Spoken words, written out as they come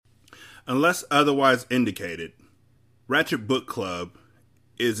Unless otherwise indicated, Ratchet Book Club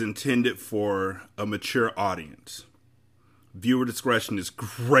is intended for a mature audience. Viewer discretion is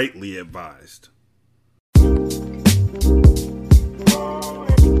greatly advised.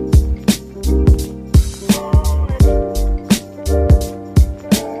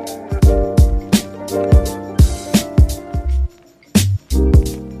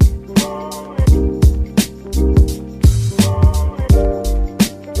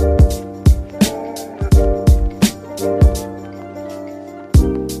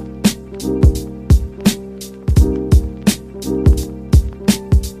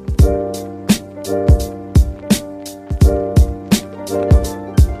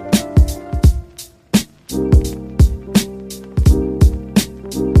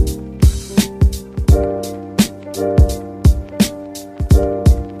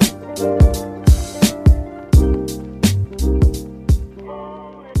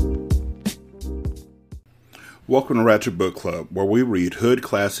 Welcome to Ratchet Book Club, where we read hood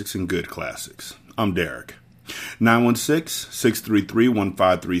classics and good classics. I'm Derek.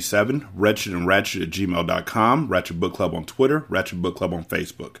 916-633-1537, wretchedandratchet@gmail.com, Ratchet Book Club on Twitter, Ratchet Book Club on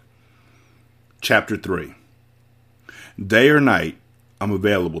Facebook. Chapter 3. Day or night, I'm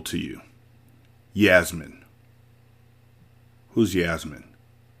available to you. Yasmin. Who's Yasmin?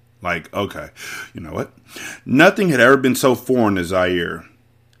 Okay, you know what? Nothing had ever been so foreign as Zaire.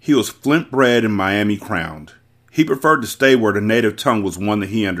 He was Flint bred and Miami crowned. He preferred to stay where the native tongue was one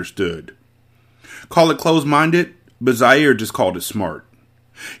that he understood. Call it closed-minded, but Zaire just called it smart.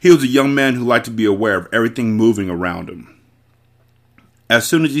 He was a young man who liked to be aware of everything moving around him. As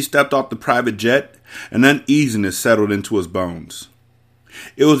soon as he stepped off the private jet, an uneasiness settled into his bones.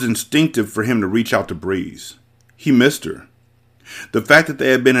 It was instinctive for him to reach out to Breeze. He missed her. The fact that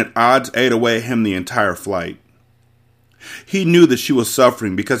they had been at odds ate away at him the entire flight. He knew that she was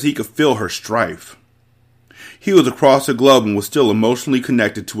suffering because he could feel her strife. He was across the globe and was still emotionally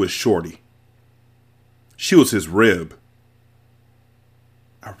connected to his shorty. She was his rib.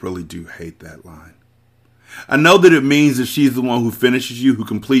 I really do hate that line. I know that it means that she's the one who finishes you, who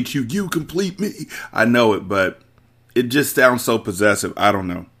completes you. You complete me. I know it, but it just sounds so possessive. I don't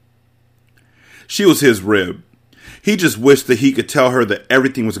know. She was his rib. He just wished that he could tell her that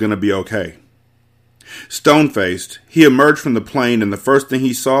everything was going to be okay. Stone-faced, he emerged from the plane and the first thing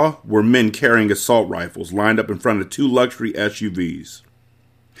he saw were men carrying assault rifles lined up in front of two luxury SUVs.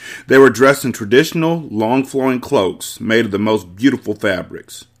 They were dressed in traditional, long-flowing cloaks made of the most beautiful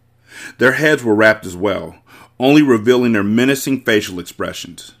fabrics. Their heads were wrapped as well, only revealing their menacing facial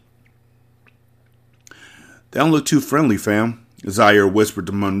expressions. They don't look too friendly, fam, Zaire whispered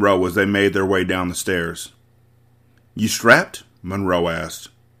to Monroe as they made their way down the stairs. You strapped? Monroe asked.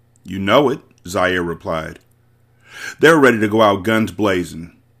 You know it, Zaire replied. They were ready to go out guns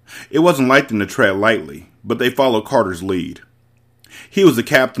blazing. It wasn't like them to tread lightly, but they followed Carter's lead. He was the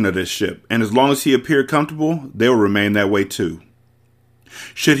captain of this ship, and as long as he appeared comfortable, they would remain that way too.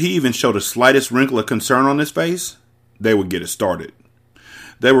 Should he even show the slightest wrinkle of concern on his face, they would get it started.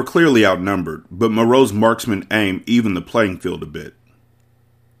 They were clearly outnumbered, but Moreau's marksman aim evened the playing field a bit.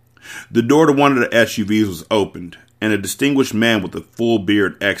 The door to one of the SUVs was opened, and a distinguished man with a full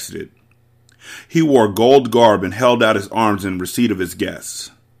beard exited. He wore gold garb and held out his arms in receipt of his guests.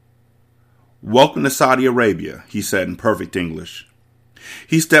 Welcome to Saudi Arabia, he said in perfect English.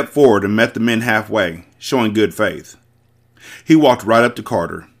 He stepped forward and met the men halfway, showing good faith. He walked right up to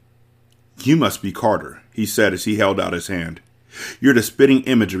Carter. You must be Carter, he said as he held out his hand. You're the spitting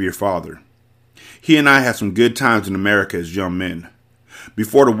image of your father. He and I had some good times in America as young men,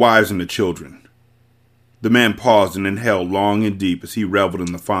 before the wives and the children. The man paused and inhaled long and deep as he reveled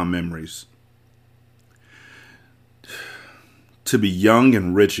in the fond memories. To be young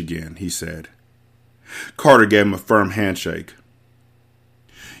and rich again, he said. Carter gave him a firm handshake.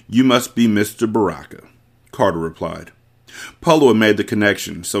 You must be Mr. Baraka, Carter replied. Polo had made the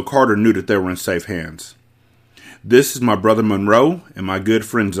connection, so Carter knew that they were in safe hands. This is my brother Monroe and my good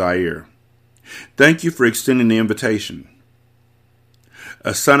friend Zaire. Thank you for extending the invitation.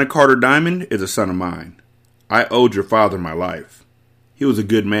 A son of Carter Diamond is a son of mine. I owed your father my life. He was a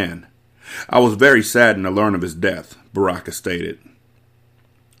good man. I was very saddened to learn of his death, Baraka stated.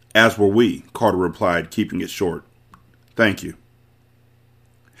 As were we, Carter replied, keeping it short. Thank you.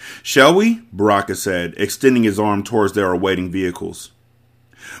 Shall we? Baraka said, extending his arm towards their awaiting vehicles.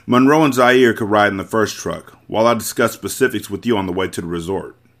 Monroe and Zaire could ride in the first truck, while I discuss specifics with you on the way to the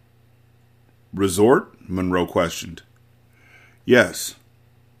resort. Resort? Monroe questioned. Yes.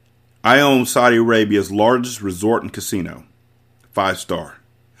 I own Saudi Arabia's largest resort and casino. 5-star.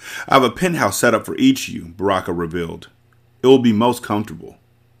 I have a penthouse set up for each of you, Baraka revealed. It will be most comfortable.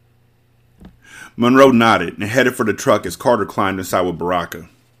 Monroe nodded and headed for the truck as Carter climbed inside with Baraka.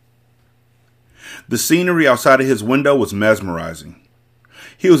 The scenery outside of his window was mesmerizing.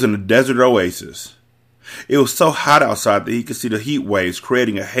 He was in a desert oasis. It was so hot outside that he could see the heat waves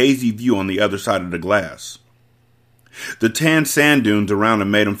creating a hazy view on the other side of the glass. The tan sand dunes around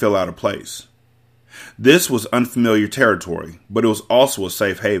him made him feel out of place. This was unfamiliar territory, but it was also a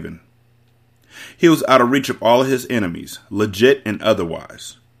safe haven. He was out of reach of all of his enemies, legit and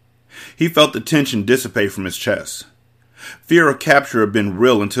otherwise. He felt the tension dissipate from his chest. Fear of capture had been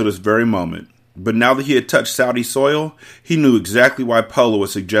real until this very moment, but now that he had touched Saudi soil, he knew exactly why Polo had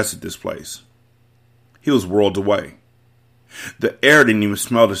suggested this place. He was worlds away. The air didn't even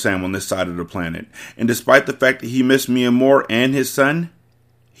smell the same on this side of the planet, and despite the fact that he missed Mia Moore and his son,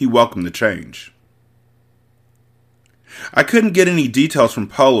 he welcomed the change. I couldn't get any details from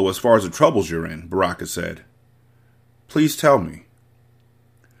Polo as far as the troubles you're in, Baraka said. Please tell me.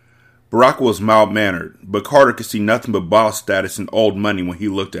 Baraka was mild-mannered, but Carter could see nothing but boss status and old money when he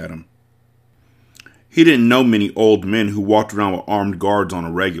looked at him. He didn't know many old men who walked around with armed guards on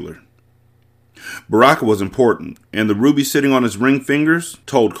a regular. Baraka was important, and the ruby sitting on his ring fingers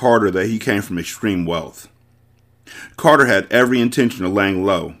told Carter that he came from extreme wealth. Carter had every intention of laying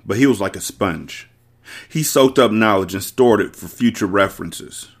low, but he was like a sponge. He soaked up knowledge and stored it for future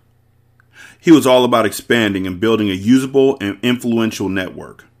references. He was all about expanding and building a usable and influential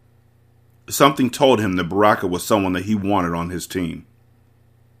network. Something told him that Baraka was someone that he wanted on his team.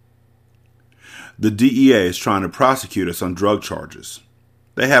 The DEA is trying to prosecute us on drug charges.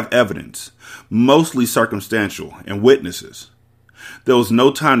 They have evidence, mostly circumstantial, and witnesses. There was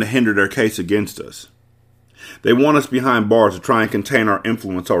no time to hinder their case against us. They want us behind bars to try and contain our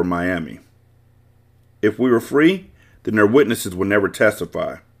influence over Miami. If we were free, then their witnesses would never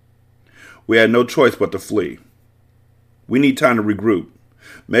testify. We had no choice but to flee. We need time to regroup.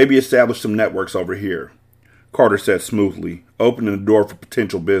 Maybe establish some networks over here, Carter said smoothly, opening the door for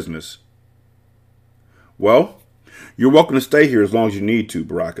potential business. Well, you're welcome to stay here as long as you need to,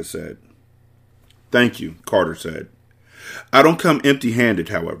 Baraka said. Thank you, Carter said. I don't come empty-handed,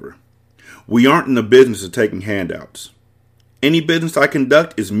 however. We aren't in the business of taking handouts. Any business I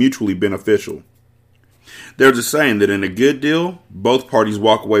conduct is mutually beneficial. There's a saying that in a good deal, both parties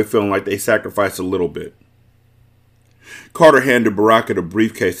walk away feeling like they sacrificed a little bit. Carter handed Baraka the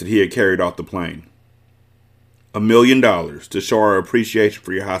briefcase that he had carried off the plane. $1 million to show our appreciation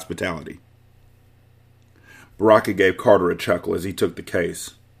for your hospitality. Baraka gave Carter a chuckle as he took the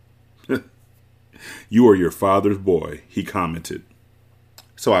case. You are your father's boy, he commented.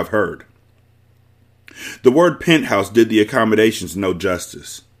 So I've heard. The word penthouse did the accommodations no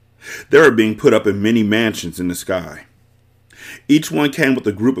justice. They were being put up in many mansions in the sky. Each one came with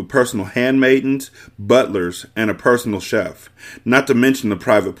a group of personal handmaidens, butlers, and a personal chef, not to mention the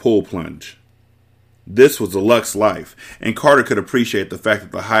private pool plunge. This was a luxe life, and Carter could appreciate the fact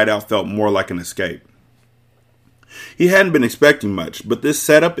that the hideout felt more like an escape. He hadn't been expecting much, but this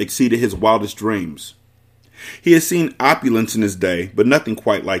setup exceeded his wildest dreams. He had seen opulence in his day, but nothing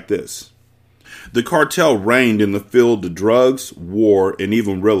quite like this. The cartel reigned in the field of drugs, war, and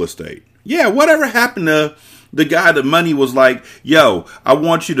even real estate. Yeah, whatever happened to the guy that money was like, yo, I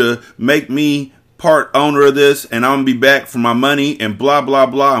want you to make me part owner of this, and I'm going to be back for my money, and blah, blah,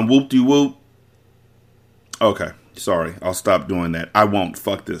 blah, and whoop-de-whoop. Okay, sorry, I'll stop doing that. I won't.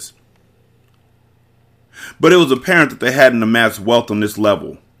 Fuck this. But it was apparent that they hadn't amassed wealth on this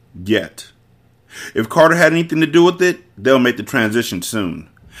level, yet. If Carter had anything to do with it, they'll make the transition soon,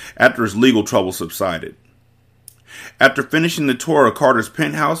 after his legal trouble subsided. After finishing the tour of Carter's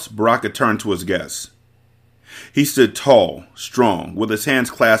penthouse, Baraka turned to his guests. He stood tall, strong, with his hands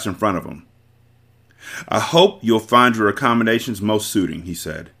clasped in front of him. I hope you'll find your accommodations most suiting, he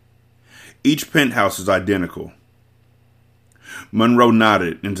said. Each penthouse is identical. Monroe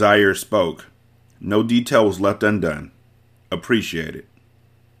nodded and Zaire spoke. No detail was left undone. Appreciate it.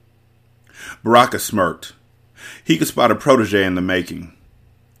 Baraka smirked. He could spot a protege in the making.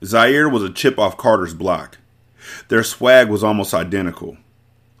 Zaire was a chip off Carter's block. Their swag was almost identical.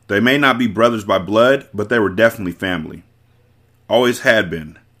 They may not be brothers by blood, but they were definitely family. Always had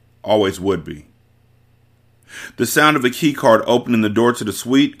been. Always would be. The sound of a key card opening the door to the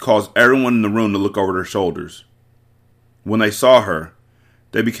suite caused everyone in the room to look over their shoulders. When they saw her,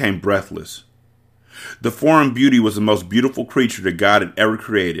 they became breathless. The foreign beauty was the most beautiful creature that God had ever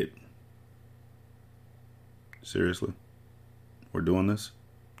created. Seriously? We're doing this?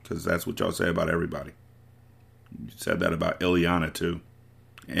 Because that's what y'all say about everybody. You said that about Ileana, too.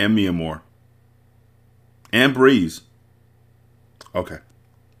 And Mia Moore. And Breeze. Okay.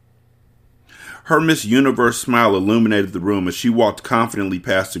 Her Miss Universe smile illuminated the room as she walked confidently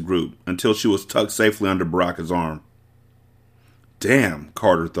past the group until she was tucked safely under Baraka's arm. Damn,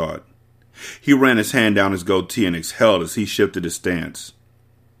 Carter thought. He ran his hand down his goatee and exhaled as he shifted his stance.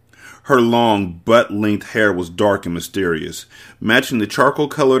 Her long, butt-length hair was dark and mysterious, matching the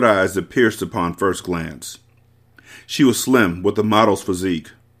charcoal-colored eyes that pierced upon first glance. She was slim, with a model's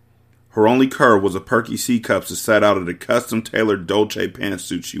physique. Her only curve was a perky C-cups that sat out of the custom-tailored Dolce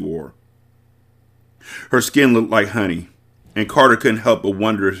pantsuit she wore. Her skin looked like honey, and Carter couldn't help but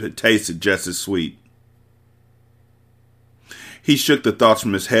wonder if it tasted just as sweet. He shook the thoughts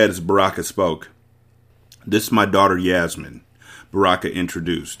from his head as Baraka spoke. This is my daughter Yasmin, Baraka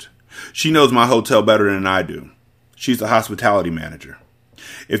introduced. She knows my hotel better than I do. She's the hospitality manager.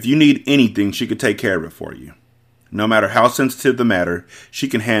 If you need anything, she could take care of it for you. No matter how sensitive the matter, she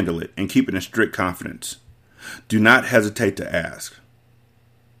can handle it and keep it in strict confidence. Do not hesitate to ask.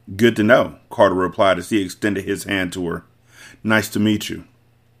 Good to know, Carter replied as he extended his hand to her. Nice to meet you.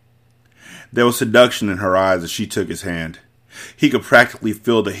 There was seduction in her eyes as she took his hand. He could practically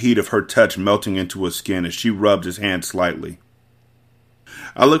feel the heat of her touch melting into his skin as she rubbed his hand slightly.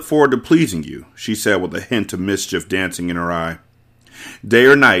 I look forward to pleasing you, she said with a hint of mischief dancing in her eye. Day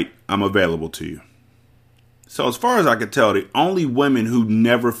or night, I'm available to you. So as far as I could tell, the only women who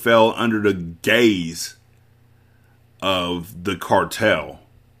never fell under the gaze of the cartel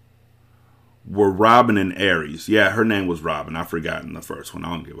were Robin and Aries. Yeah, her name was Robin. I forgot in the first one. I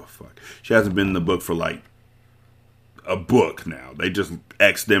don't give a fuck. She hasn't been in the book for like a book now. They just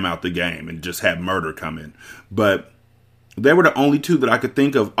X'd them out the game and just had murder come in. But they were the only two that I could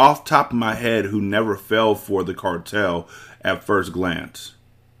think of off top of my head who never fell for the cartel at first glance.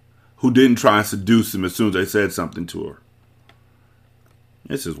 Who didn't try and seduce him as soon as they said something to her.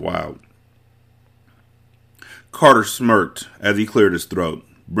 This is wild. Carter smirked as he cleared his throat,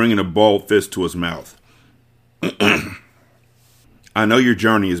 bringing a balled fist to his mouth. I know your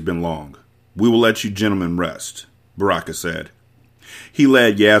journey has been long. We will let you gentlemen rest, Baraka said. He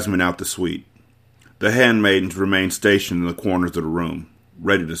led Yasmin out the suite. The handmaidens remained stationed in the corners of the room,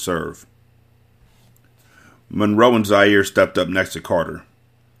 ready to serve. Monroe and Zaire stepped up next to Carter.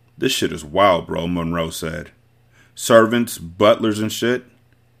 This shit is wild, bro, Monroe said. Servants, butlers, and shit?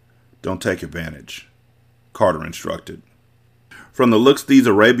 Don't take advantage, Carter instructed. From the looks these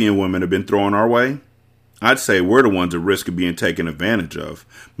Arabian women have been throwing our way, I'd say we're the ones at risk of being taken advantage of,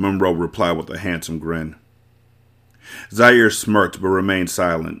 Monroe replied with a handsome grin. Zaire smirked but remained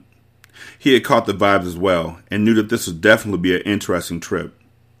silent. He had caught the vibes as well and knew that this would definitely be an interesting trip.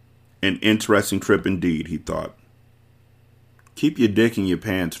 An interesting trip indeed, he thought. Keep your dick in your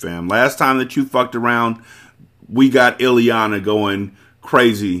pants, fam. Last time that you fucked around, we got Ileana going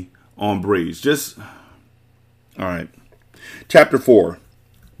crazy on Breeze. Alright. Chapter 4.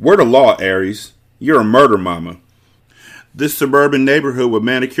 Word of law, Aries. You're a murder mama. This suburban neighborhood with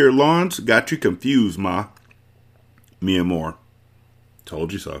manicured lawns got you confused, ma. Mia Moore.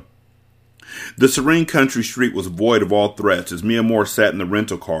 Told you so. The serene country street was void of all threats as Mia Moore sat in the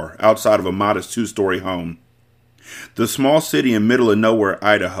rental car outside of a modest 2-story home. The small city in middle of nowhere,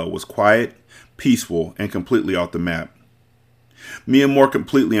 Idaho, was quiet, peaceful, and completely off the map. Mia Moore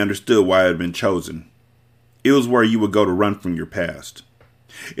completely understood why it had been chosen. It was where you would go to run from your past.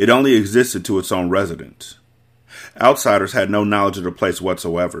 It only existed to its own residents. Outsiders had no knowledge of the place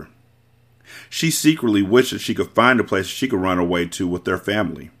whatsoever. She secretly wished that she could find a place she could run away to with their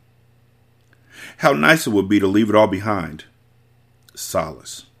family. How nice it would be to leave it all behind.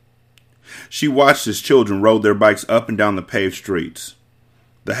 Solace. She watched as children rode their bikes up and down the paved streets.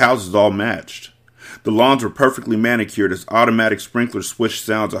 The houses all matched. The lawns were perfectly manicured as automatic sprinklers swished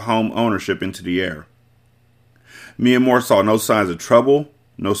sounds of home ownership into the air. Mia Moore saw no signs of trouble,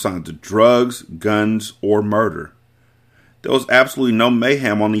 no signs of drugs, guns, or murder. There was absolutely no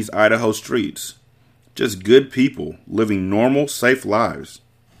mayhem on these Idaho streets. Just good people living normal, safe lives.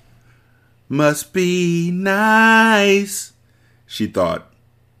 Must be nice, she thought.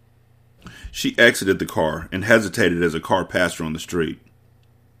 She exited the car and hesitated as a car passed her on the street.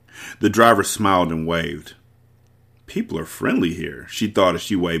 The driver smiled and waved. People are friendly here, she thought as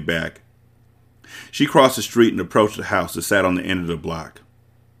she waved back. She crossed the street and approached the house that sat on the end of the block.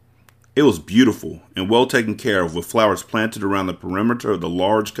 It was beautiful and well taken care of with flowers planted around the perimeter of the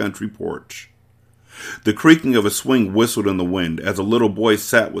large country porch. The creaking of a swing whistled in the wind as a little boy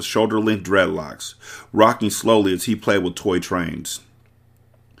sat with shoulder-length dreadlocks, rocking slowly as he played with toy trains.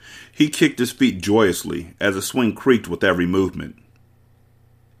 He kicked his feet joyously as the swing creaked with every movement.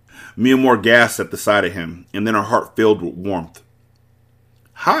 Mia Moore gasped at the sight of him, and then her heart filled with warmth.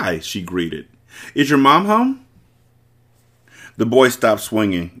 Hi, she greeted. Is your mom home? The boy stopped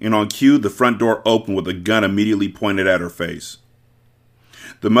swinging, and on cue, the front door opened with a gun immediately pointed at her face.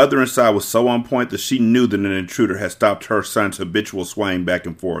 The mother inside was so on point that she knew that an intruder had stopped her son's habitual swaying back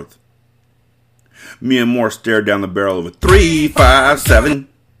and forth. Mia Moore stared down the barrel of a 357.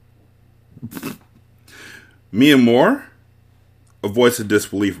 Mia Moore? A voice of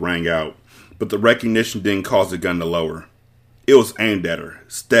disbelief rang out, but the recognition didn't cause the gun to lower. It was aimed at her,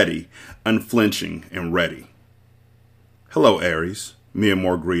 steady, unflinching, and ready. "Hello, Aries," Mia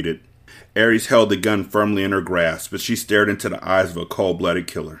Moore greeted. Aries held the gun firmly in her grasp as she stared into the eyes of a cold-blooded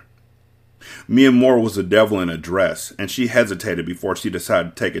killer. Mia Moore was the devil in a dress, and she hesitated before she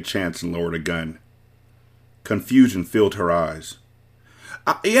decided to take a chance and lower the gun. Confusion filled her eyes.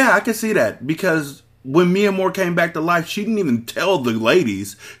 Yeah, I can see that, because when Mia Moore came back to life, she didn't even tell the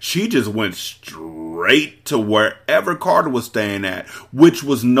ladies. She just went straight to wherever Carter was staying at, which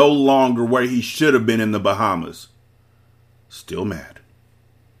was no longer where he should have been in the Bahamas. Still mad.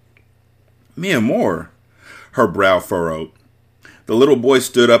 Mia Moore? Her brow furrowed. The little boy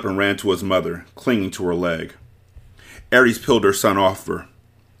stood up and ran to his mother, clinging to her leg. Aries peeled her son off her.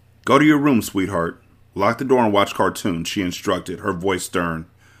 "Go to your room, sweetheart. Lock the door and watch cartoons," she instructed, her voice stern.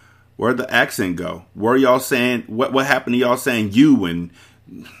 "Where'd the accent go? Where are y'all saying, what happened to y'all saying you and..."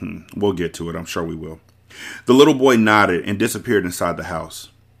 We'll get to it, I'm sure we will. The little boy nodded and disappeared inside the house.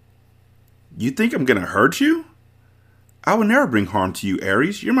 "You think I'm going to hurt you?" "I would never bring harm to you,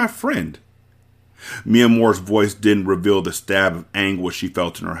 Aries. You're my friend." Mia Moore's voice didn't reveal the stab of anguish she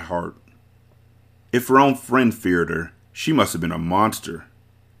felt in her heart. If her own friend feared her, she must have been a monster.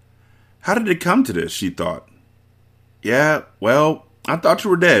 How did it come to this, she thought. "Yeah, well, I thought you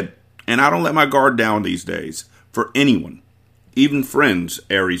were dead, and I don't let my guard down these days. For anyone. Even friends,"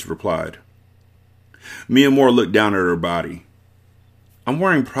 Aries replied. Mia Moore looked down at her body. "I'm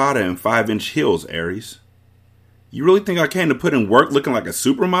wearing Prada and 5-inch heels, Aries. You really think I came to put in work looking like a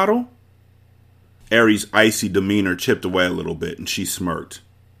supermodel?" Aries' icy demeanor chipped away a little bit, and she smirked.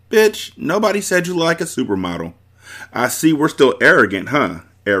 "Bitch, nobody said you look like a supermodel. I see we're still arrogant, huh?"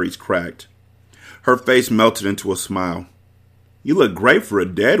 Aries cracked. Her face melted into a smile. "You look great for a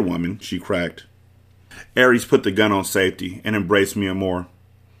dead woman," she cracked. Aries put the gun on safety and embraced Mia Moore.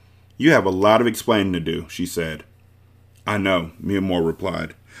 "You have a lot of explaining to do," she said. "I know," Mia Moore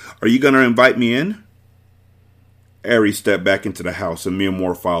replied. "Are you going to invite me in?" Aries stepped back into the house and Mia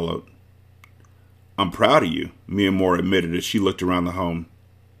Moore followed. "I'm proud of you," Mia Moore admitted as she looked around the home.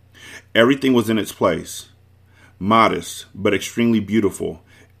 Everything was in its place. Modest, but extremely beautiful,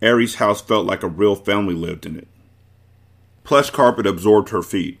 Aries' house felt like a real family lived in it. Plush carpet absorbed her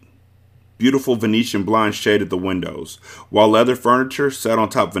feet. Beautiful Venetian blinds shaded the windows, while leather furniture sat on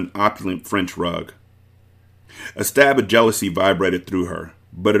top of an opulent French rug. A stab of jealousy vibrated through her,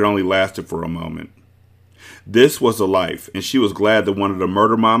 but it only lasted for a moment. This was a life, and she was glad that one of the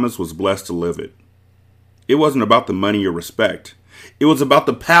murder mamas was blessed to live it. It wasn't about the money or respect. It was about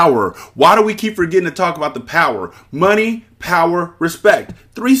the power. Why do we keep forgetting to talk about the power? Money, power, respect.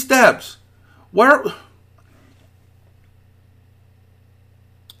 3 steps. Where?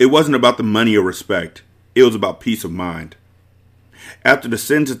 It wasn't about the money or respect. It was about peace of mind. After the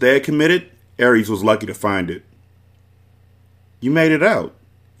sins that they had committed, Aries was lucky to find it. "You made it out.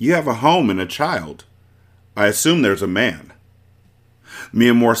 You have a home and a child. I assume there's a man."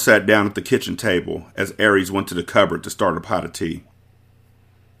 Mia Moore sat down at the kitchen table as Aries went to the cupboard to start a pot of tea.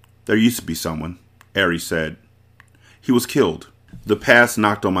 "There used to be someone," Aries said. "He was killed. The past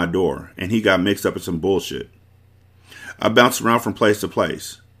knocked on my door, and he got mixed up in some bullshit. I bounced around from place to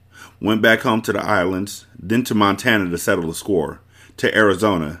place. Went back home to the islands, then to Montana to settle the score, to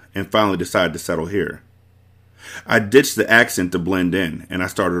Arizona, and finally decided to settle here. I ditched the accent to blend in, and I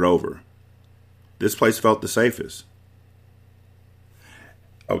started over. This place felt the safest."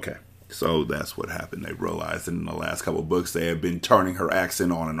 Okay, so that's what happened. They realized that in the last couple of books they had been turning her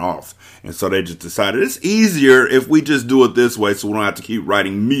accent on and off. And so they just decided it's easier if we just do it this way so we don't have to keep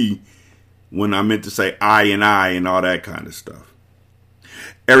writing me when I meant to say I and all that kind of stuff.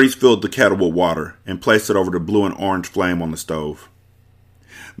 Aries filled the kettle with water and placed it over the blue and orange flame on the stove.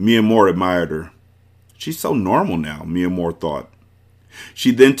 Mia Moore admired her. She's so normal now, Mia Moore thought.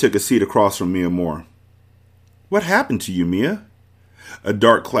 She then took a seat across from Mia Moore. "What happened to you, Mia?" A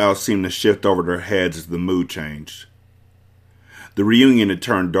dark cloud seemed to shift over their heads as the mood changed. The reunion had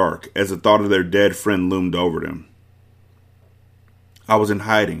turned dark as the thought of their dead friend loomed over them. "I was in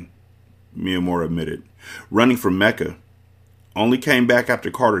hiding," Mia Moore admitted, "running from Mecca. Only came back after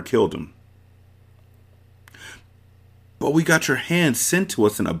Carter killed him." "But we got your hands sent to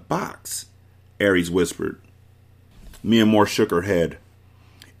us in a box," Aries whispered. Mia Moore shook her head.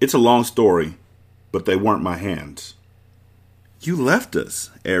 "It's a long story, but they weren't my hands." You left us,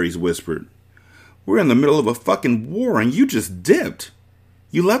 Ares whispered. We're in the middle of a fucking war and you just dipped.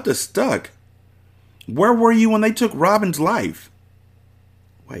 You left us stuck. Where were you when they took Robin's life?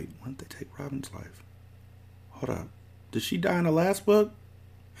 Wait, when did they take Robin's life? Hold up. Did she die in the last book?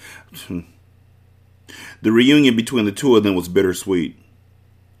 The reunion between the two of them was bittersweet.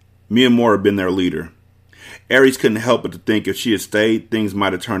 Mia Moore had been their leader. Ares couldn't help but to think if she had stayed, things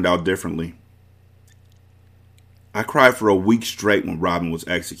might have turned out differently. I cried for a week straight when Robin was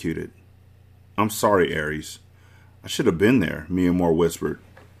executed. I'm sorry, Ares. I should have been there, Mia Moore whispered.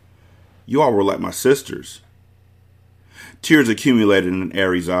 You all were like my sisters. Tears accumulated in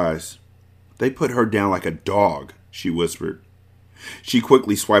Ares' eyes. They put her down like a dog, she whispered. She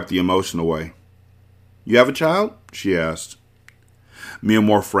quickly swiped the emotion away. You have a child? She asked. Mia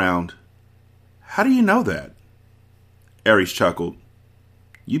Moore frowned. How do you know that? Ares chuckled.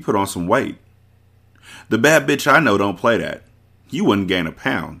 You put on some weight. The bad bitch I know don't play that. You wouldn't gain a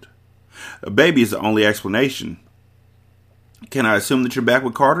pound. A baby is the only explanation. Can I assume that you're back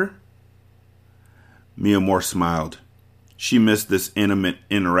with Carter? Mia Moore smiled. She missed this intimate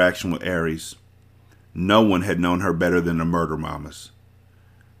interaction with Ares. No one had known her better than the murder mamas.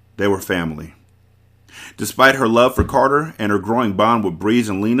 They were family. Despite her love for Carter and her growing bond with Breeze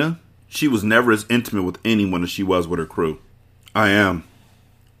and Lena, she was never as intimate with anyone as she was with her crew. I am.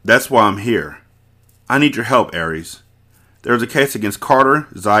 That's why I'm here. I need your help, Ares. There's a case against Carter,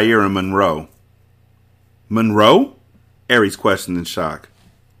 Zaire, and Monroe. Monroe? Ares questioned in shock.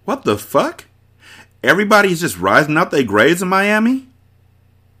 What the fuck? Everybody's just rising out their graves in Miami?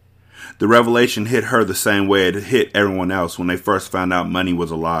 The revelation hit her the same way it hit everyone else when they first found out Money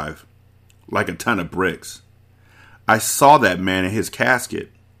was alive. Like a ton of bricks. I saw that man in his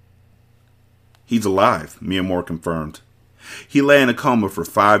casket. He's alive, Mia Moore confirmed. He lay in a coma for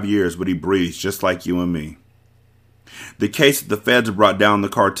 5 years, but he breathes just like you and me. The case that the feds have brought down the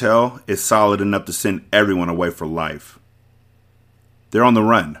cartel is solid enough to send everyone away for life. They're on the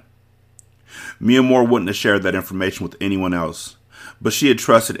run. Mia Moore wouldn't have shared that information with anyone else, but she had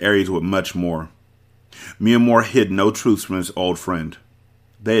trusted Ares with much more. Mia Moore hid no truths from his old friend.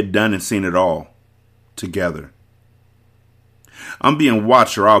 They had done and seen it all. Together. I'm being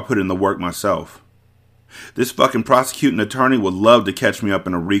watched or I'll put in the work myself. This fucking prosecuting attorney would love to catch me up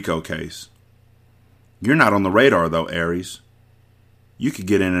in a RICO case. You're not on the radar though, Ares. You could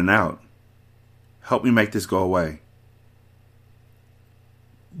get in and out. Help me make this go away.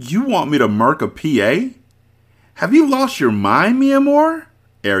 You want me to murk a PA? Have you lost your mind, Mia Moore?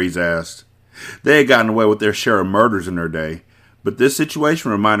 Ares asked. They had gotten away with their share of murders in their day, but this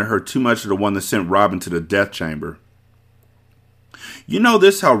situation reminded her too much of the one that sent Robin to the death chamber. You know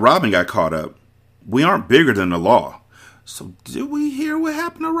this is how Robin got caught up. We aren't bigger than the law. So did we hear what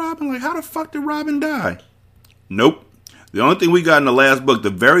happened to Robin? Like, how the fuck did Robin die? Nope. The only thing we got in the last book, the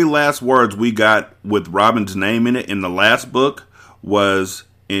very last words we got with Robin's name in it in the last book was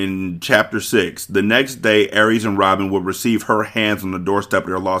in chapter 6. The next day, Ares and Robin would receive her hands on the doorstep of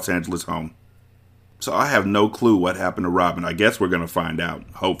their Los Angeles home. So I have no clue what happened to Robin. I guess we're going to find out,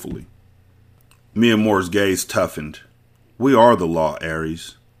 hopefully. Mia Moore's gaze toughened. We are the law,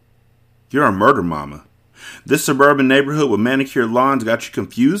 Ares. You're a murder mama. This suburban neighborhood with manicured lawns got you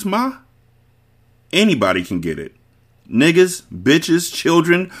confused, ma? Anybody can get it. Niggas, bitches,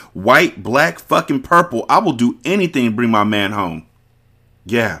 children, white, black, fucking purple. I will do anything to bring my man home.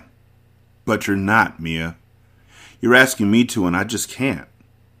 Yeah, but you're not, Mia. You're asking me to and I just can't.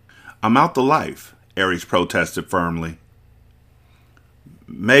 I'm out the life, Ares protested firmly.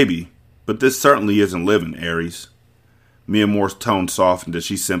 Maybe, but this certainly isn't living, Ares. Mia Moore's tone softened as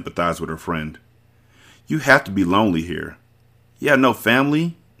she sympathized with her friend. You have to be lonely here. Yeah, no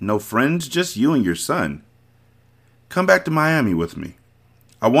family, no friends, just you and your son. Come back to Miami with me.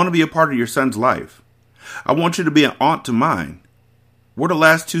 I want to be a part of your son's life. I want you to be an aunt to mine. We're the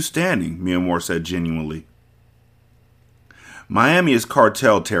last two standing, Mia Moore said genuinely. Miami is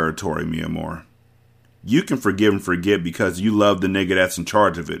cartel territory, Mia Moore. You can forgive and forget because you love the nigga that's in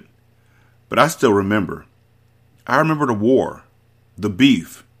charge of it. But I still remember. I remember the war. The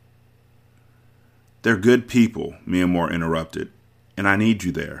beef. They're good people, Mia Moore interrupted. And I need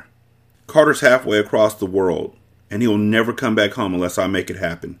you there. Carter's halfway across the world, and he'll never come back home unless I make it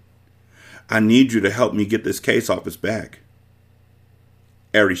happen. I need you to help me get this case off his back.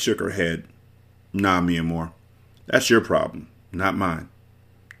 Ares shook her head. Nah, Mia Moore. That's your problem, not mine.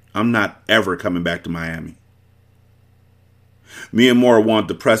 I'm not ever coming back to Miami. Mia Moore wanted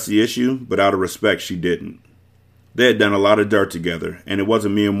to press the issue, but out of respect, she didn't. They had done a lot of dirt together, and it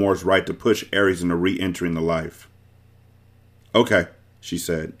wasn't Mia Moore's right to push Ares into re-entering the life. Okay, she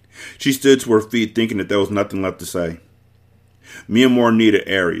said. She stood to her feet thinking that there was nothing left to say. Mia Moore needed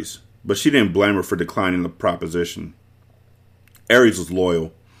Aries, but she didn't blame her for declining the proposition. Aries was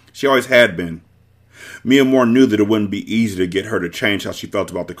loyal. She always had been. Mia Moore knew that it wouldn't be easy to get her to change how she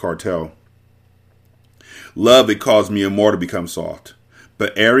felt about the cartel. Love had caused Mia Moore to become soft,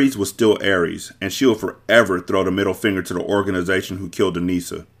 but Aries was still Aries, and she will forever throw the middle finger to the organization who killed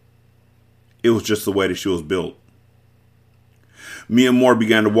Anissa. It was just the way that she was built. Mia Moore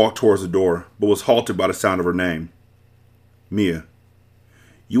began to walk towards the door, but was halted by the sound of her name. Mia,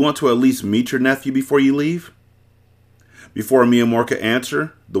 you want to at least meet your nephew before you leave? Before Mia Moore could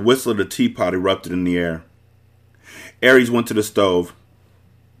answer, the whistle of the teapot erupted in the air. Aries went to the stove.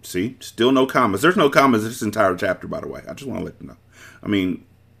 See, still no commas. There's no commas in this entire chapter, by the way. I just want to let you know. I mean,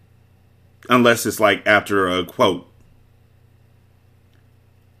 unless it's like after a quote.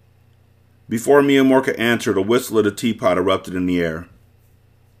 Before Mia Moore could answer, the whistle of the teapot erupted in the air.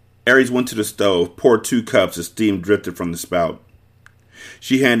 Aries went to the stove, poured 2 cups as steam drifted from the spout.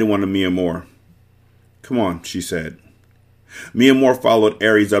 She handed one to Mia Moore. Come on, she said. Mia Moore followed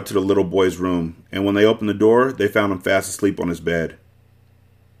Aries up to the little boy's room, and when they opened the door, they found him fast asleep on his bed.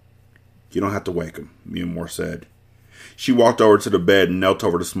 You don't have to wake him, Mia Moore said. She walked over to the bed and knelt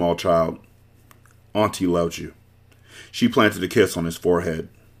over the small child. Auntie loves you. She planted a kiss on his forehead.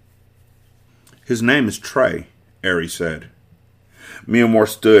 His name is Trey, Aries said. Mia Moore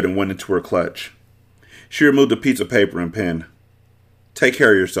stood and went into her clutch. She removed a piece of paper and pen. Take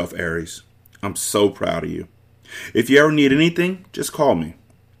care of yourself, Aries. I'm so proud of you. If you ever need anything, just call me.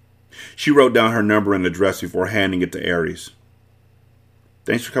 She wrote down her number and address before handing it to Aries.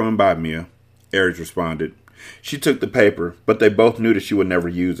 Thanks for coming by, Mia, Aries responded. She took the paper, but they both knew that she would never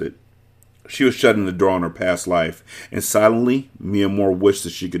use it. She was shutting the door on her past life, and silently, Mia Moore wished that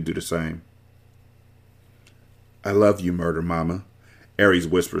she could do the same. I love you, Murder Mama, Aries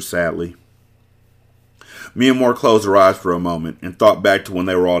whispered sadly. Mia Moore closed her eyes for a moment and thought back to when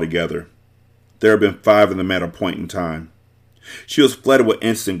they were all together. There had been 5 of them at a point in time. She was flooded with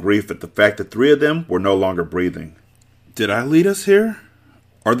instant grief at the fact that 3 of them were no longer breathing. Did I lead us here?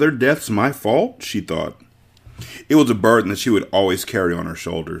 Are their deaths my fault? She thought. It was a burden that she would always carry on her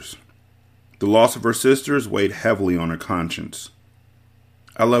shoulders. The loss of her sisters weighed heavily on her conscience.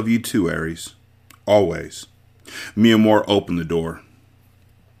 I love you too, Aries. Always. Mia Moore opened the door.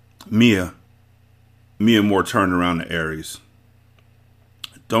 Mia Moore turned around to Aries.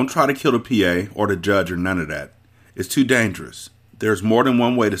 Don't try to kill the PA or the judge or none of that. It's too dangerous. There's more than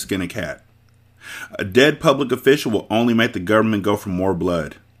one way to skin a cat. A dead public official will only make the government go for more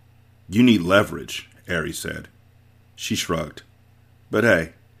blood. You need leverage, Aries said. She shrugged. But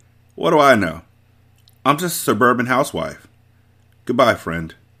hey, what do I know? I'm just a suburban housewife. Goodbye,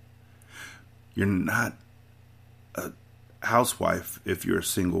 friend. You're not a housewife if you're a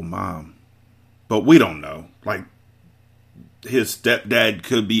single mom. But we don't know. Like, his stepdad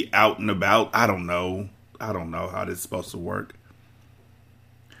could be out and about. I don't know how this is supposed to work.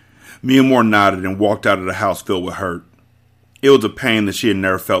 Mia Moore nodded and walked out of the house filled with hurt. It was a pain that she had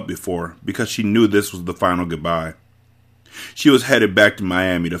never felt before because she knew this was the final goodbye. She was headed back to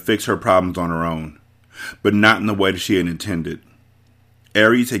Miami to fix her problems on her own, but not in the way that she had intended.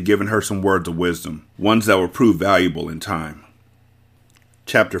 Aries had given her some words of wisdom, ones that would prove valuable in time.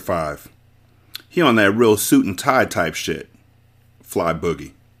 Chapter 5. He on that real suit and tie type shit. Fly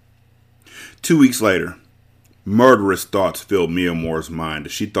Boogie. 2 weeks later, murderous thoughts filled Mia Moore's mind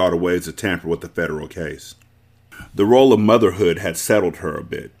as she thought of ways to tamper with the federal case. The role of motherhood had settled her a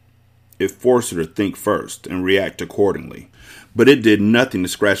bit. It forced her to think first and react accordingly, but it did nothing to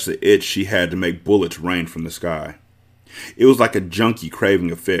scratch the itch she had to make bullets rain from the sky. It was like a junkie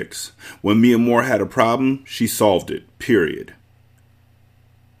craving a fix. When Mia Moore had a problem, she solved it, period.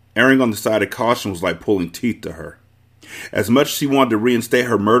 Erring on the side of caution was like pulling teeth to her. As much as she wanted to reinstate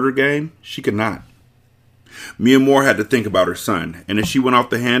her murder game, she could not. Mia Moore had to think about her son, and if she went off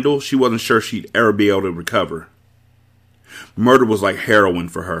the handle, she wasn't sure she'd ever be able to recover. Murder was like heroin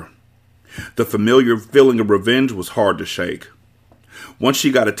for her. The familiar feeling of revenge was hard to shake. Once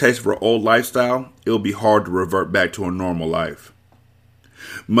she got a taste of her old lifestyle, it would be hard to revert back to a normal life.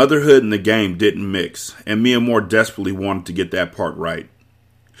 Motherhood and the game didn't mix, and Mia Moore desperately wanted to get that part right.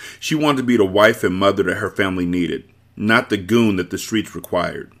 She wanted to be the wife and mother that her family needed, not the goon that the streets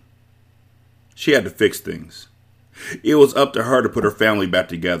required. She had to fix things. It was up to her to put her family back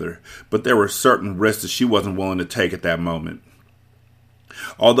together, but there were certain risks that she wasn't willing to take at that moment.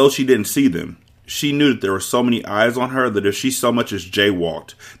 Although she didn't see them, she knew that there were so many eyes on her that if she so much as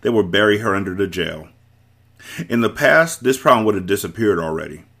jaywalked, they would bury her under the jail. In the past, this problem would have disappeared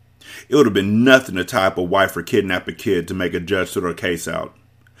already. It would have been nothing to tie up a wife or kidnap a kid to make a judge throw her case out.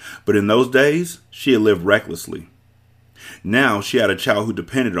 But in those days, she had lived recklessly. Now she had a child who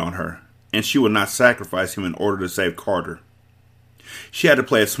depended on her, and she would not sacrifice him in order to save Carter. She had to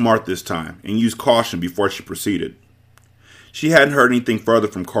play it smart this time and use caution before she proceeded. She hadn't heard anything further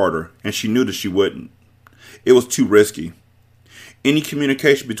from Carter, and she knew that she wouldn't. It was too risky. Any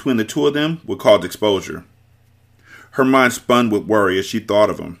communication between the two of them would cause exposure. Her mind spun with worry as she thought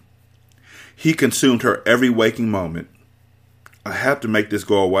of him. He consumed her every waking moment. I have to make this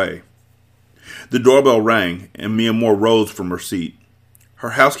go away. The doorbell rang, and Mia Moore rose from her seat.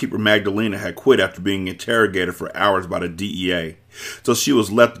 Her housekeeper Magdalena had quit after being interrogated for hours by the DEA, so she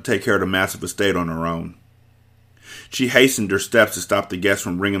was left to take care of the massive estate on her own. She hastened her steps to stop the guests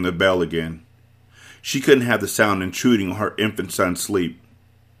from ringing the bell again. She couldn't have the sound intruding on her infant son's sleep.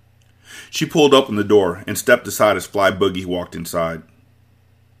 She pulled open the door and stepped aside as Fly Boogie walked inside.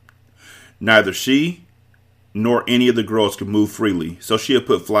 Neither she nor any of the girls could move freely, so she had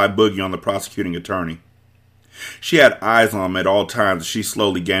put Fly Boogie on the prosecuting attorney. She had eyes on him at all times as she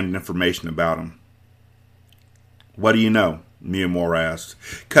slowly gained information about him. What do you know? Mia Moore asked,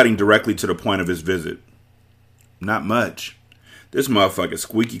 cutting directly to the point of his visit. Not much. This motherfucker's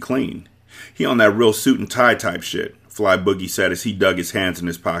squeaky clean. He on that real suit and tie type shit, Fly Boogie said as he dug his hands in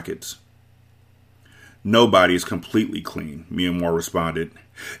his pockets. Nobody is completely clean, Mia Moore responded.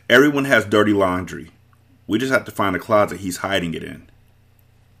 Everyone has dirty laundry. We just have to find a closet he's hiding it in.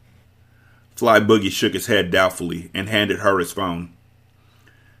 Fly Boogie shook his head doubtfully and handed her his phone.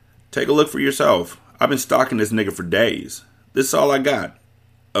 Take a look for yourself. I've been stalking this nigga for days. This is all I got.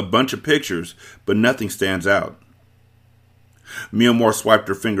 A bunch of pictures, but nothing stands out. Mia Moore swiped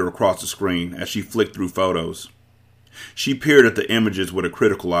her finger across the screen as she flicked through photos. She peered at the images with a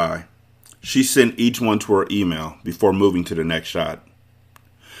critical eye. She sent each one to her email before moving to the next shot.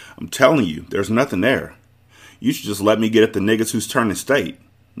 I'm telling you, there's nothing there. You should just let me get at the niggas who's turning state.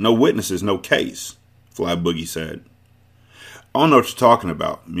 No witnesses, no case, Fly Boogie said. I don't know what you're talking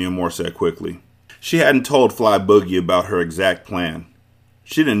about, Mia Moore said quickly. She hadn't told Fly Boogie about her exact plan.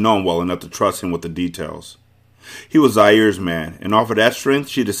 She didn't know him well enough to trust him with the details. He was Zaire's man, and off of that strength,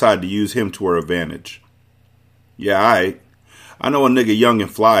 she decided to use him to her advantage. Yeah, I know a nigga young and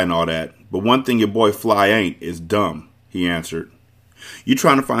fly and all that, but one thing your boy Fly ain't is dumb, he answered. You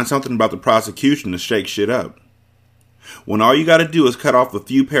trying to find something about the prosecution to shake shit up. When all you gotta do is cut off a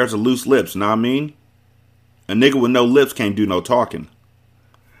few pairs of loose lips, know what I mean? A nigga with no lips can't do no talking.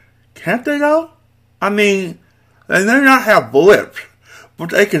 Can't they though? I mean, they may not have lips, but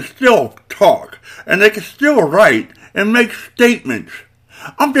they can still talk, and they can still write and make statements.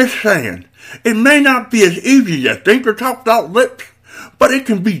 I'm just saying, it may not be as easy as you think to talk without lips, but it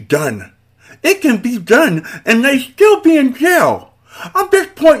can be done. It can be done, and they still be in jail. I'm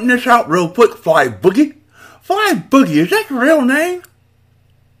just pointing this out real quick, Fly Boogie. Fly Boogie, is that your real name?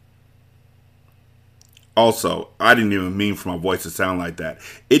 Also, I didn't even mean for my voice to sound like that.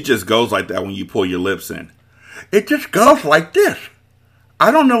 It just goes like that when you pull your lips in. It just goes like this.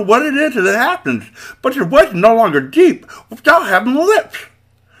 I don't know what it is that happens, but your voice is no longer deep without having lips.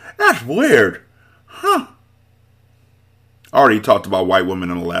 That's weird. Huh. I already talked about white women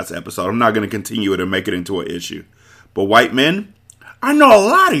in the last episode. I'm not going to continue it and make it into an issue. But white men, I know a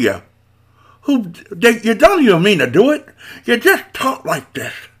lot of you you don't even mean to do it. You just talk like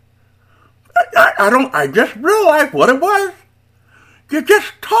this. I just realized what it was. You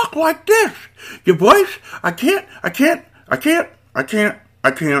just talk like this. Your voice, can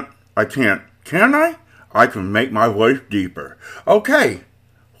I? I can make my voice deeper. Okay.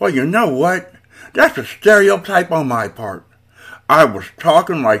 Well, you know what? That's a stereotype on my part. I was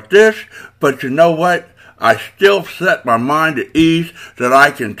talking like this, but you know what? I still set my mind at ease that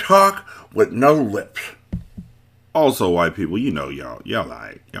I can talk with no lips. Also, white people, you know y'all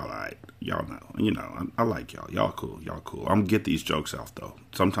know, I like y'all. Y'all cool. I'm gonna get these jokes off, though.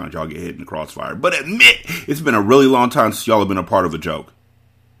 Sometimes y'all get hit in the crossfire. But admit, it's been a really long time since y'all have been a part of a joke.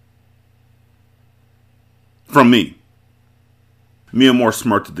 From me. Mia Moore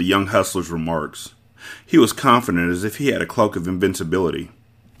smirked at the young hustler's remarks. He was confident as if he had a cloak of invincibility.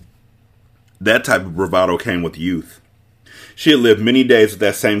 That type of bravado came with youth. She had lived many days with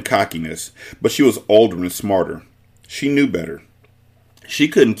that same cockiness, but she was older and smarter. She knew better. She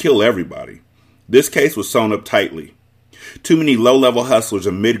couldn't kill everybody. This case was sewn up tightly. Too many low-level hustlers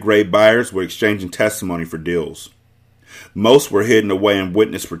and mid-grade buyers were exchanging testimony for deals. Most were hidden away in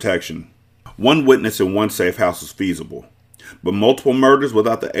witness protection. One witness in one safe house was feasible, but multiple murders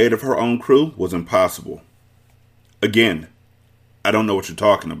without the aid of her own crew was impossible. Again, I don't know what you're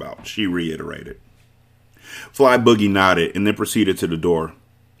talking about, she reiterated. Fly Boogie nodded and then proceeded to the door.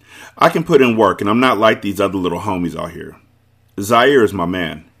 I can put in work, and I'm not like these other little homies out here. Zaire is my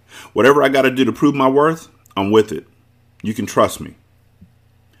man. Whatever I gotta do to prove my worth, I'm with it. You can trust me.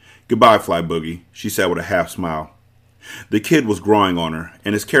 Goodbye, Fly Boogie, she said with a half smile. The kid was growing on her,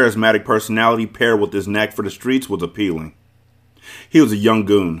 and his charismatic personality paired with his knack for the streets was appealing. He was a young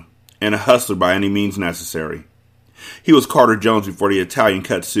goon, and a hustler by any means necessary. He was Carter Jones before the Italian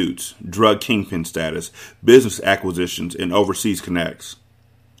cut suits, drug kingpin status, business acquisitions, and overseas connects.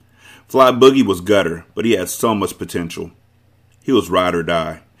 Fly Boogie was gutter, but he had so much potential. He was ride or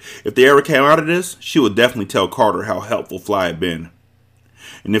die. If they ever came out of this, she would definitely tell Carter how helpful Fly had been.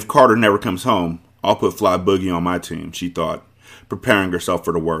 And if Carter never comes home, I'll put Fly Boogie on my team, she thought, preparing herself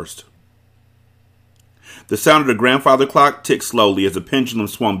for the worst. The sound of the grandfather clock ticked slowly as the pendulum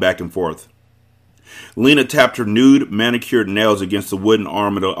swung back and forth. Lena tapped her nude, manicured nails against the wooden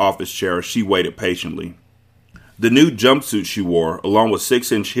arm of the office chair as she waited patiently. The nude jumpsuit she wore, along with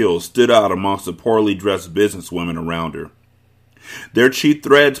 6-inch heels, stood out amongst the poorly dressed businesswomen around her. Their cheap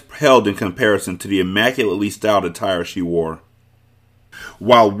threads paled in comparison to the immaculately styled attire she wore.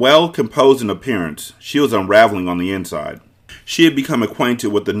 While well composed in appearance, she was unraveling on the inside. She had become acquainted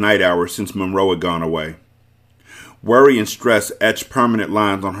with the night hours since Monroe had gone away. Worry and stress etched permanent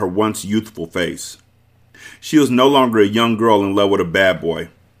lines on her once youthful face. She was no longer a young girl in love with a bad boy.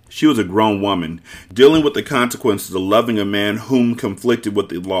 She was a grown woman, dealing with the consequences of loving a man whom conflicted with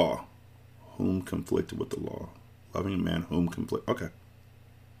the law. Loving a man whom conflicted. Okay.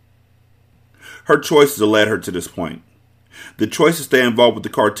 Her choices had led her to this point. The choice to stay involved with the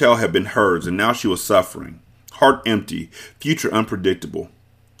cartel had been hers, and now she was suffering. Heart empty, future unpredictable.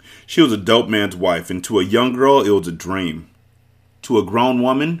 She was a dope man's wife, and to a young girl, it was a dream. To a grown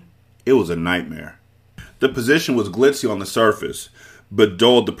woman, it was a nightmare. The position was glitzy on the surface, but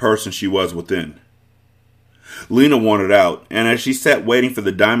dulled the person she was within. Lena wanted out, and as she sat waiting for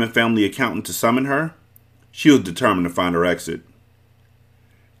the Diamond family accountant to summon her, she was determined to find her exit.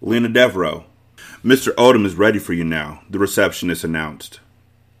 Lena Devereaux, Mr. Odom is ready for you now, the receptionist announced.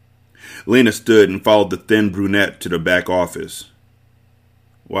 Lena stood and followed the thin brunette to the back office.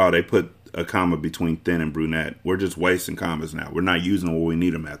 Wow, they put a comma between thin and brunette. We're just wasting commas now. We're not using them where we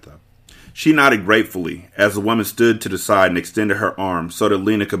need them at, though. She nodded gratefully as the woman stood to the side and extended her arm so that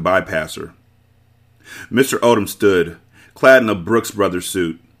Lena could bypass her. Mr. Odom stood, clad in a Brooks Brothers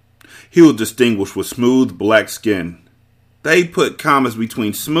suit. He was distinguished with smooth, black skin. They put commas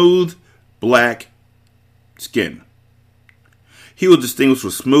between smooth, black skin. He was distinguished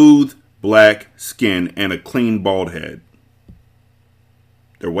with smooth, black skin and a clean, bald head.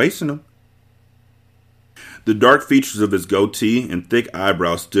 They're wasting him. The dark features of his goatee and thick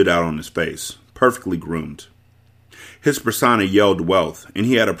eyebrows stood out on his face, perfectly groomed. His persona yelled wealth, and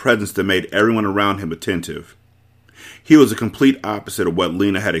he had a presence that made everyone around him attentive. He was a complete opposite of what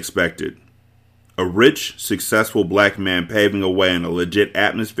Lena had expected. A rich, successful black man paving a way in a legit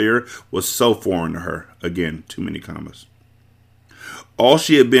atmosphere was so foreign to her. Again, too many commas. All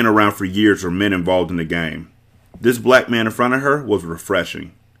she had been around for years were men involved in the game. This black man in front of her was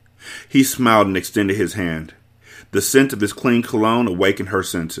refreshing. He smiled and extended his hand. The scent of his clean cologne awakened her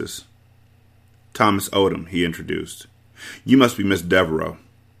senses. Thomas Odom, he introduced. You must be Miss Devereaux.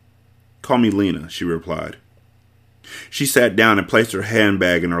 Call me Lena, she replied. She sat down and placed her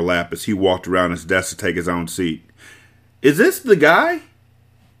handbag in her lap as he walked around his desk to take his own seat. Is this the guy?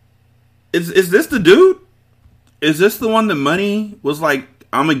 Is this the dude? Is this the one that Money was like,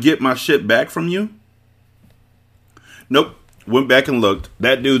 I'm going to get my shit back from you? Nope. Went back and looked.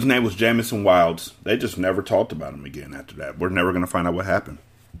 That dude's name was Jamison Wilds. They just never talked about him again after that. We're never going to find out what happened.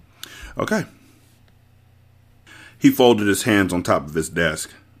 Okay. He folded his hands on top of his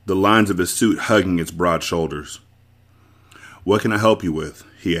desk, the lines of his suit hugging its broad shoulders. What can I help you with?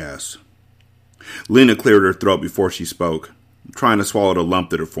 He asked. Lena cleared her throat before she spoke, trying to swallow the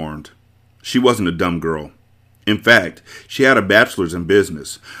lump that had formed. She wasn't a dumb girl. In fact, she had a bachelor's in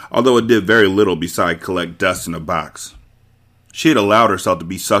business, although it did very little beside collect dust in a box. She had allowed herself to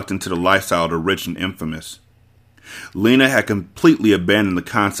be sucked into the lifestyle of the rich and infamous. Lena had completely abandoned the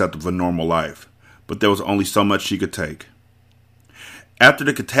concept of a normal life, but there was only so much she could take. After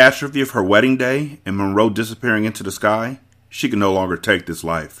the catastrophe of her wedding day and Monroe disappearing into the sky, she could no longer take this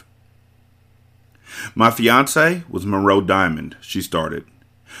life. My fiancé was Monroe Diamond, she started.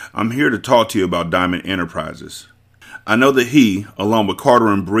 I'm here to talk to you about Diamond Enterprises. I know that he, along with Carter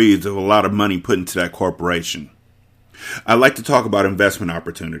and Breeze, have a lot of money put into that corporation. I'd like to talk about investment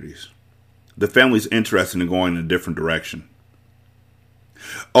opportunities. The family's interested in going in a different direction.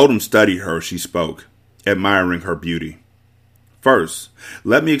 Odom studied her as she spoke, admiring her beauty. First,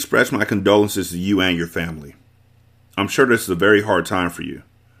 let me express my condolences to you and your family. I'm sure this is a very hard time for you,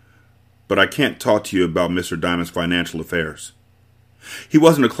 but I can't talk to you about Mr. Diamond's financial affairs. He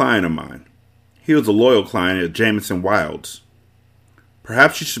wasn't a client of mine, He was a loyal client at Jamison Wilds.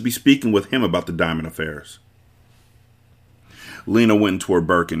 Perhaps you should be speaking with him about the diamond affairs. Lena went into her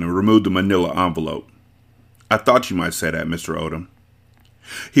Birkin and removed the manila envelope. I thought you might say that, Mr. Odom.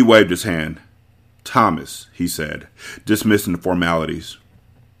 He waved his hand. Thomas, he said, dismissing the formalities.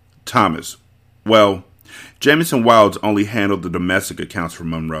 Thomas. Well, Jamison Wilds only handled the domestic accounts for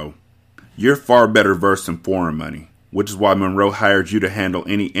Monroe. You're far better versed in foreign money, which is why Monroe hired you to handle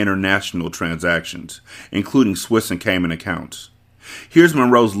any international transactions, including Swiss and Cayman accounts. Here's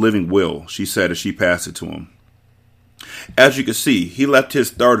Monroe's living will, she said as she passed it to him. As you can see, he left his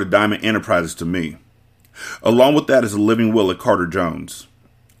third of Diamond Enterprises to me. Along with that is a living will of Carter Jones.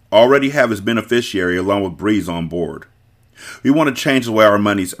 Already have his beneficiary along with Breeze on board. We want to change the way our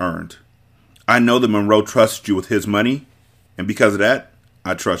money's earned. I know that Monroe trusted you with his money, and because of that,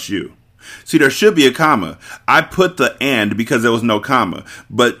 I trust you. See, there should be a comma. I put the and because there was no comma,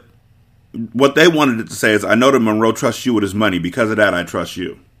 but what they wanted it to say is, I know that Monroe trusts you with his money. Because of that, I trust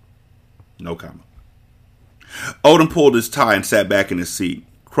you. No comma. Odom pulled his tie and sat back in his seat,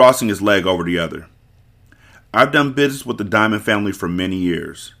 crossing his leg over the other. I've done business with the Diamond family for many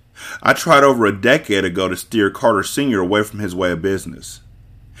years. I tried over a decade ago to steer Carter Sr. away from his way of business.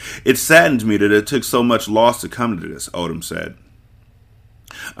 It saddens me that it took so much loss to come to this, Odom said.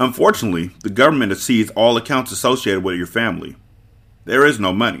 Unfortunately, the government has seized all accounts associated with your family. There is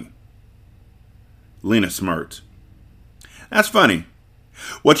no money. Lena smirked. That's funny.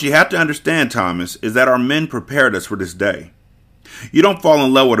 What you have to understand, Thomas, is that our men prepared us for this day. You don't fall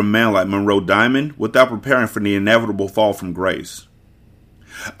in love with a man like Monroe Diamond without preparing for the inevitable fall from grace.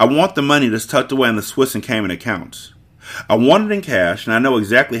 I want the money that's tucked away in the Swiss and Cayman accounts. I want it in cash, and I know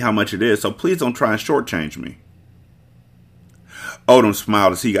exactly how much it is, so please don't try and shortchange me. Odom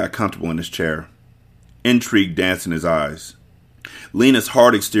smiled as he got comfortable in his chair. Intrigue danced in his eyes. Lena's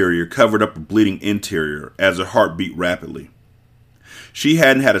hard exterior covered up a bleeding interior as her heart beat rapidly. She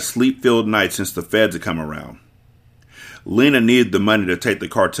hadn't had a sleep-filled night since the feds had come around. Lena needed the money to take the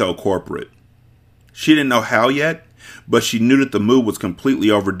cartel corporate. She didn't know how yet, but she knew that the move was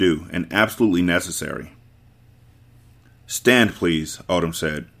completely overdue and absolutely necessary. Stand, please, Odom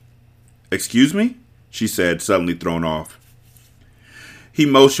said. Excuse me? She said, suddenly thrown off. He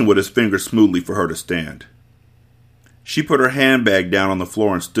motioned with his finger smoothly for her to stand. She put her handbag down on the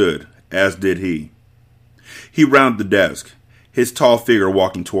floor and stood, as did he. He rounded the desk, his tall figure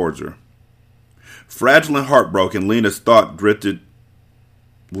walking towards her. Fragile and heartbroken, Lena's thoughts drifted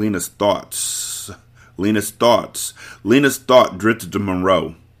to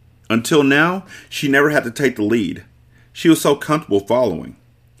Monroe. Until now, she never had to take the lead. She was so comfortable following.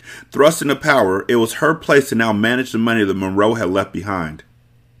 Thrust into power, it was her place to now manage the money that Monroe had left behind.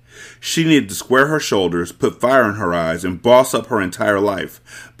 She needed to square her shoulders, put fire in her eyes, and boss up her entire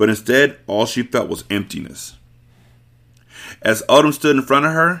life, but instead, all she felt was emptiness. As Odom stood in front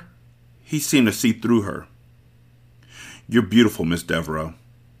of her, he seemed to see through her. You're beautiful, Miss Devereaux.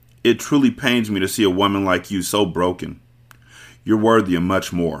 It truly pains me to see a woman like you so broken. You're worthy of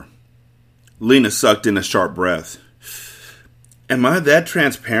much more. Lena sucked in a sharp breath. Am I that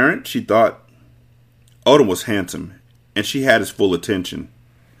transparent? She thought. Odom was handsome, and she had his full attention.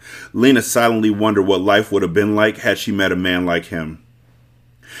 Lena silently wondered what life would have been like had she met a man like him.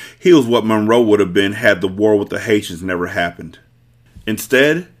 He was what Monroe would have been had the war with the Haitians never happened.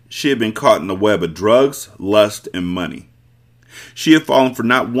 Instead, she had been caught in the web of drugs, lust, and money. She had fallen for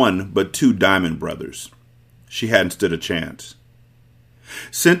not one, but two Diamond brothers. She hadn't stood a chance.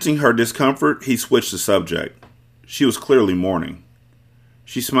 Sensing her discomfort, he switched the subject. She was clearly mourning.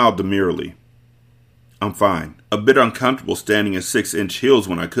 She smiled demurely. I'm fine. A bit uncomfortable standing in 6-inch heels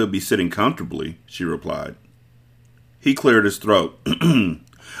when I could be sitting comfortably, she replied. He cleared his throat.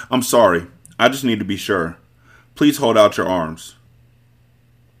 I'm sorry. I just need to be sure. Please hold out your arms.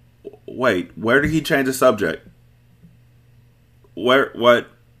 Wait, where did he change the subject? What?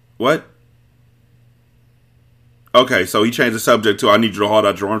 Okay, so he changed the subject to, I need you to hold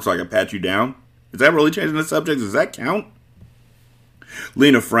out your arms so I can pat you down? Is that really changing the subject? Does that count?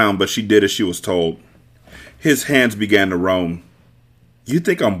 Lena frowned, but she did as she was told. His hands began to roam. You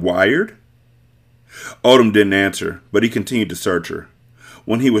think I'm wired? Odom didn't answer, but he continued to search her.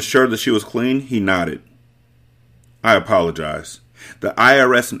 When he was sure that she was clean, he nodded. I apologize. The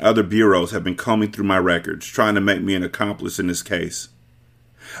IRS and other bureaus have been combing through my records, trying to make me an accomplice in this case.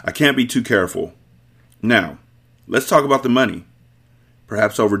 I can't be too careful. Now, let's talk about the money.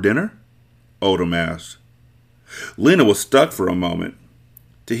 Perhaps over dinner? Odom asked. Lena was stuck for a moment.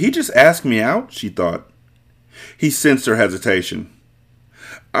 Did he just ask me out? She thought. He sensed her hesitation.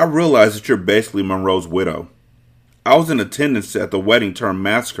 I realize that you're basically Monroe's widow. I was in attendance at the wedding-term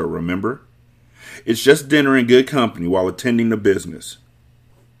massacre, remember? It's just dinner in good company while attending to business.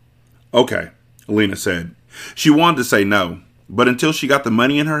 Okay, Lena said. She wanted to say no, but until she got the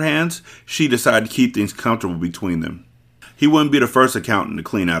money in her hands, she decided to keep things comfortable between them. He wouldn't be the first accountant to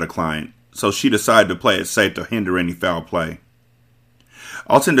clean out a client, so she decided to play it safe to hinder any foul play.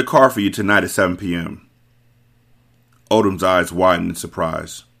 I'll send a car for you tonight at 7 p.m. Odom's eyes widened in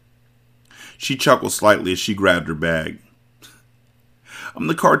surprise. She chuckled slightly as she grabbed her bag. I'm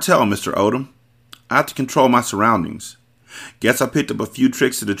the cartel, Mr. Odom. I have to control my surroundings. Guess I picked up a few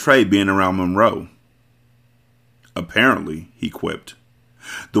tricks of the trade being around Monroe. Apparently, he quipped.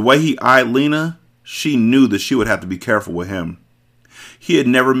 The way he eyed Lena, she knew that she would have to be careful with him. He had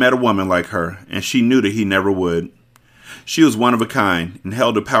never met a woman like her, and she knew that he never would. She was one of a kind, and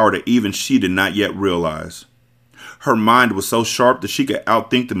held a power that even she did not yet realize. Her mind was so sharp that she could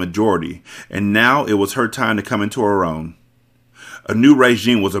outthink the majority, and now it was her time to come into her own. A new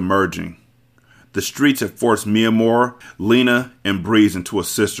regime was emerging. The streets had forced Mia Moore, Lena, and Breeze into a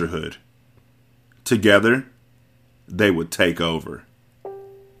sisterhood. Together, they would take over.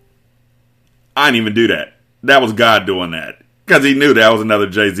 I didn't even do that. That was God doing that, because he knew that was another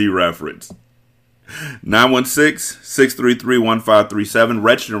Jay-Z reference. 916-633-1537,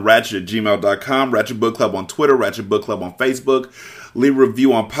 Wretched and Ratchet at gmail.com, Ratchet Book Club on Twitter, Ratchet Book Club on Facebook. Leave a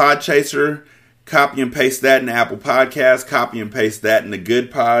review on Podchaser. Copy and paste that in Apple Podcasts. Copy and paste that in the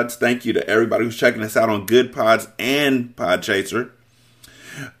Good Pods. Thank you to everybody who's checking us out on Good Pods and Podchaser.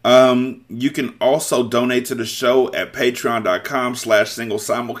 You can also donate to the show at patreon.com/single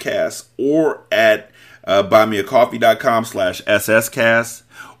simulcast or at buymeacoffee.com/sscast.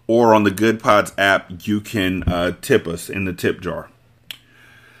 Or on the Good Pods app, you can tip us in the tip jar.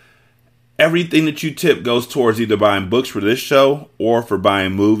 Everything that you tip goes towards either buying books for this show or for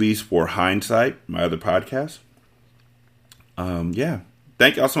buying movies for Hindsight, my other podcast.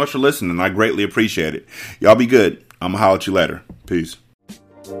 Thank y'all so much for listening. I greatly appreciate it. Y'all be good. I'm going to holler at you later. Peace.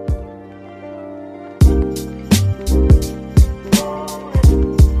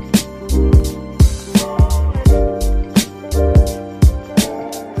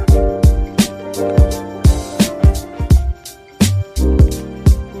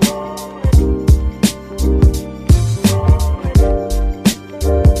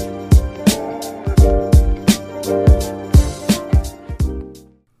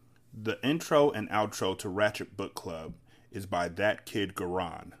 Intro and outro to Ratchet Book Club is by That Kid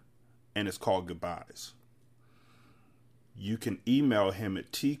Garan, and it's called Goodbyes. You can email him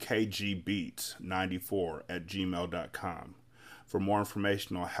at tkgbeats94@gmail.com for more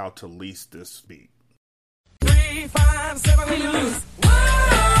information on how to lease this beat. 3, 5, 7, loose.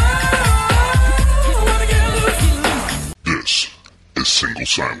 This is Single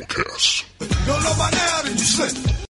Simulcast.